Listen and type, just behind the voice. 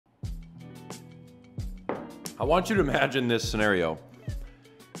I want you to imagine this scenario.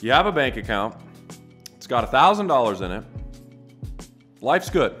 You have a bank account, it's got $1,000 in it, life's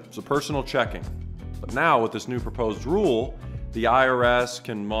good, it's a personal checking. But now with this new proposed rule, the IRS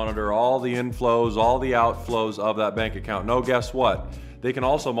can monitor all the inflows, all the outflows of that bank account. No, guess what? They can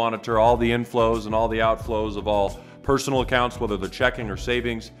also monitor all the inflows and all the outflows of all personal accounts, whether they're checking or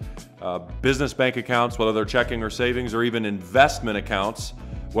savings, business bank accounts, whether they're checking or savings, or even investment accounts,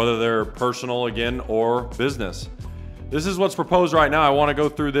 whether they're personal again or business. This is what's proposed right now. I want to go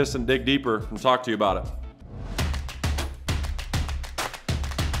through this and dig deeper and talk to you about it.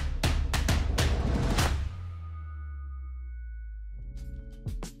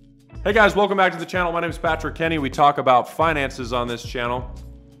 Hey guys, welcome back to the channel. My name is Patrick Kenney. We talk about finances on this channel.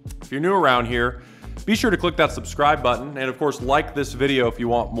 If you're new around here, be sure to click that subscribe button, and of course like this video if you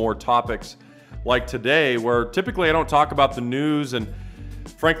want more topics like today, where typically I don't talk about the news, and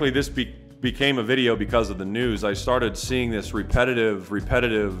frankly this became a video because of the news. I started seeing this repetitive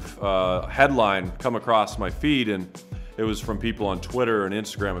headline come across my feed, and it was from people on Twitter and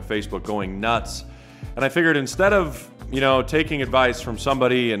Instagram and Facebook going nuts. And I figured instead of taking advice from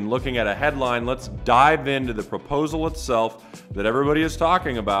somebody and looking at a headline, let's dive into the proposal itself that everybody is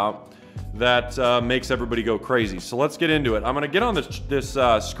talking about that makes everybody go crazy. So let's get into it. I'm going to get on this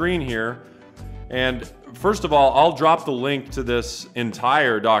screen here, and first of all, I'll drop the link to this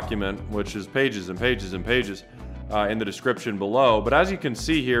entire document, which is pages and pages and pages, in the description below. But as you can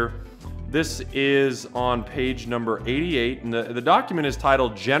see here, this is on page number 88, and the document is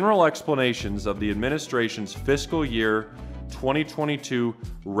titled General Explanations of the Administration's Fiscal Year 2022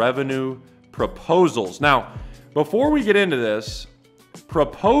 Revenue Proposals. Now, before we get into this,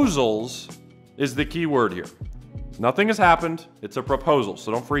 proposals is the key word here. Nothing has happened, it's a proposal,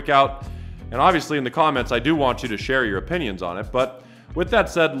 so don't freak out. And obviously in the comments, I do want you to share your opinions on it. But with that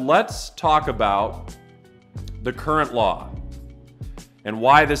said, let's talk about the current law and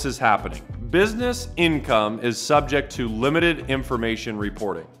why this is happening. Business income is subject to limited information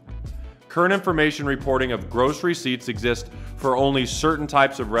reporting. Current information reporting of gross receipts exists for only certain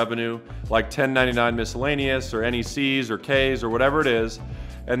types of revenue, like 1099 miscellaneous or NECs or Ks or whatever it is,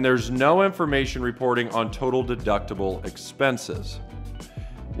 and there's no information reporting on total deductible expenses.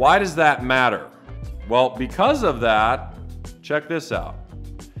 Why does that matter? Well, because of that, check this out.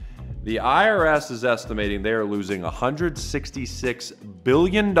 The IRS is estimating they are losing $166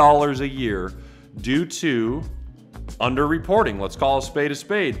 billion a year due to underreporting. Let's call a spade a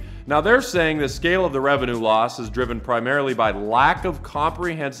spade. Now they're saying the scale of the revenue loss is driven primarily by lack of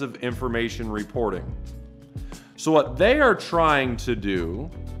comprehensive information reporting. So what they are trying to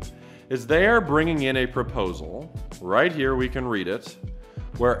do is they are bringing in a proposal, right here we can read it,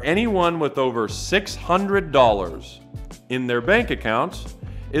 where anyone with over $600 in their bank account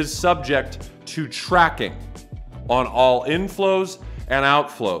is subject to tracking on all inflows and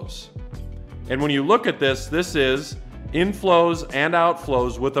outflows. And when you look at this, this is inflows and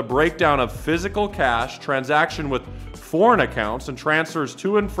outflows with a breakdown of physical cash, transaction with foreign accounts, and transfers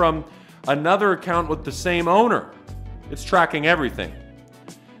to and from another account with the same owner. It's tracking everything.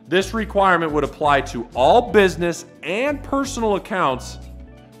 This requirement would apply to all business and personal accounts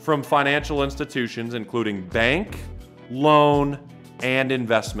from financial institutions, including bank, loan, and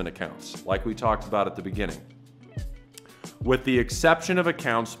investment accounts, like we talked about at the beginning, with the exception of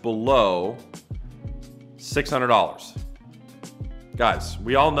accounts below $600. Guys,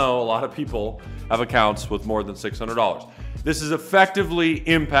 we all know a lot of people have accounts with more than $600. This is effectively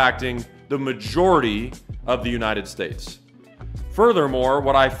impacting the majority of the United States. Furthermore,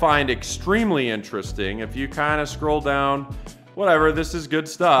 what I find extremely interesting, if you kind of scroll down, whatever, this is good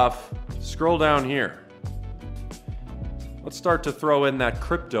stuff, scroll down here. Let's start to throw in that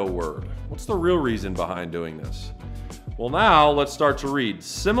crypto word. What's the real reason behind doing this? Well, now let's start to read.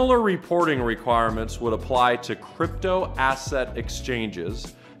 Similar reporting requirements would apply to crypto asset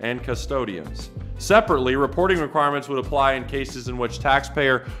exchanges and custodians. Separately, reporting requirements would apply in cases in which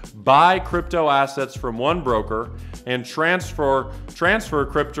taxpayer buy crypto assets from one broker and transfer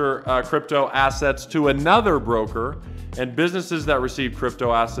crypto assets to another broker, and businesses that receive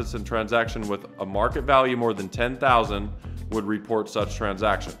crypto assets in transaction with a market value more than $10,000 would report such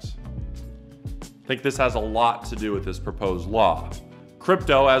transactions. I think this has a lot to do with this proposed law.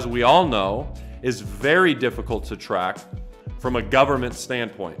 Crypto, as we all know, is very difficult to track from a government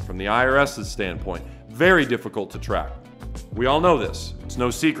standpoint, from the IRS's standpoint. Very difficult to track. We all know this. It's no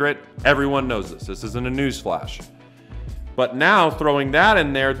secret. Everyone knows this. This isn't a news flash. But now, throwing that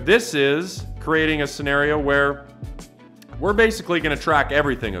in there, this is creating a scenario where we're basically going to track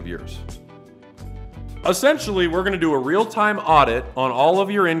everything of yours. Essentially, we're going to do a real-time audit on all of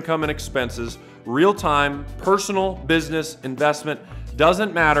your income and expenses, real-time, personal, business, investment,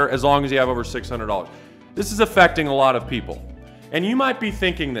 doesn't matter as long as you have over $600. This is affecting a lot of people. And you might be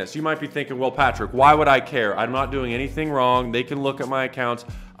thinking this. You might be thinking, well, Patrick, why would I care? I'm not doing anything wrong. They can look at my accounts.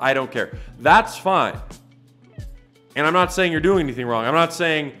 I don't care. That's fine. And I'm not saying you're doing anything wrong. I'm not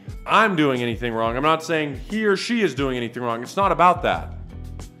saying I'm doing anything wrong. I'm not saying he or she is doing anything wrong. It's not about that.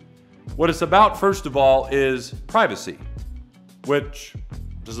 What it's about, first of all, is privacy, which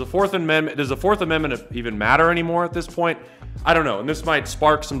does the Fourth Amendment even matter anymore at this point? I don't know. And this might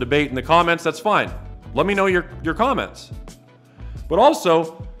spark some debate in the comments. That's fine. Let me know your comments. But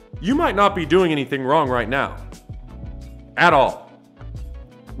also, you might not be doing anything wrong right now at all.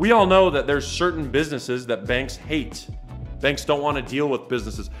 We all know that there's certain businesses that banks hate. Banks don't want to deal with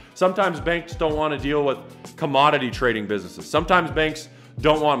businesses. Sometimes banks don't want to deal with commodity trading businesses. Sometimes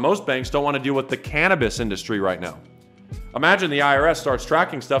most banks don't want to deal with the cannabis industry right now. Imagine the IRS starts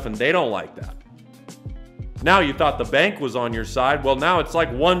tracking stuff and they don't like that. Now you thought the bank was on your side. Well, now it's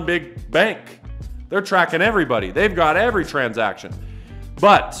like one big bank. They're tracking everybody. They've got every transaction.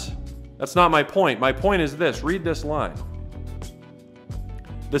 But that's not my point. My point is this. Read this line.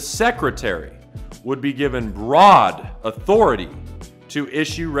 The secretary would be given broad authority to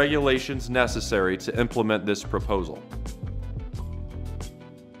issue regulations necessary to implement this proposal.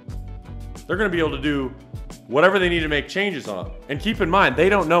 They're going to be able to do whatever they need to make changes on. And keep in mind, they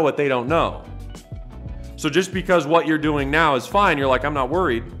don't know what they don't know. So just because what you're doing now is fine, you're like, I'm not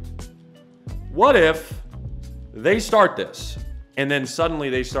worried. What if they start this and then suddenly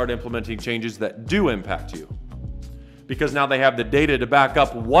they start implementing changes that do impact you? Because now they have the data to back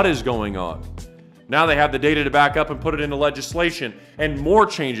up what is going on. Now they have the data to back up and put it into legislation and more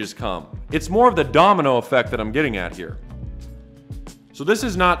changes come. It's more of the domino effect that I'm getting at here. So this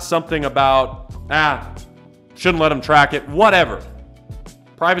is not something about, shouldn't let them track it, whatever.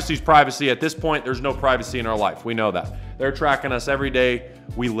 Privacy is privacy. At this point, there's no privacy in our life. We know that. They're tracking us every day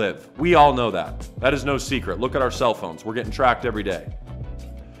we live. We all know that. That is no secret. Look at our cell phones. We're getting tracked every day.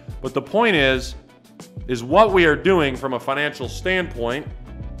 But the point is what we are doing from a financial standpoint,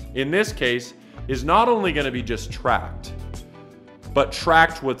 in this case, is not only going to be just tracked, but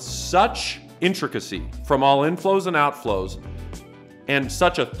tracked with such intricacy from all inflows and outflows and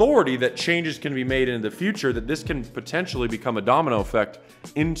such authority that changes can be made in the future that this can potentially become a domino effect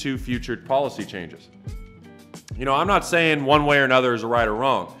into future policy changes. You know, I'm not saying one way or another is right or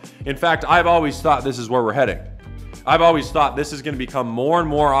wrong. In fact, I've always thought this is where we're heading. I've always thought this is going to become more and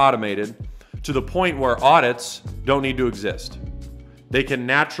more automated to the point where audits don't need to exist. They can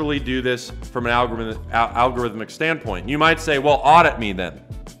naturally do this from an algorithmic standpoint. You might say, well, audit me then.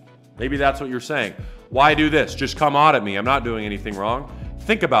 Maybe that's what you're saying. Why do this? Just come audit me. I'm not doing anything wrong.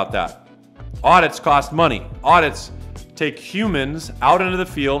 Think about that. Audits cost money. Audits take humans out into the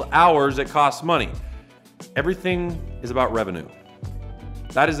field, hours, it costs money. Everything is about revenue.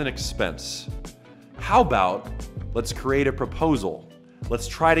 That is an expense. How about let's create a proposal. Let's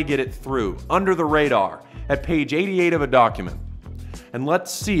try to get it through under the radar at page 88 of a document. And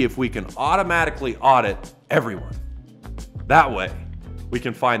let's see if we can automatically audit everyone. That way, we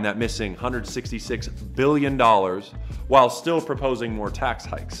can find that missing $166 billion while still proposing more tax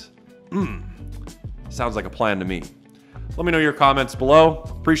hikes. Sounds like a plan to me. Let me know your comments below.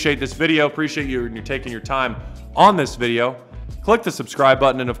 Appreciate this video. Appreciate you taking your time on this video. Click the subscribe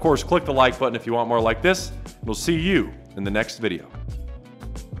button and of course, click the like button if you want more like this. We'll see you in the next video.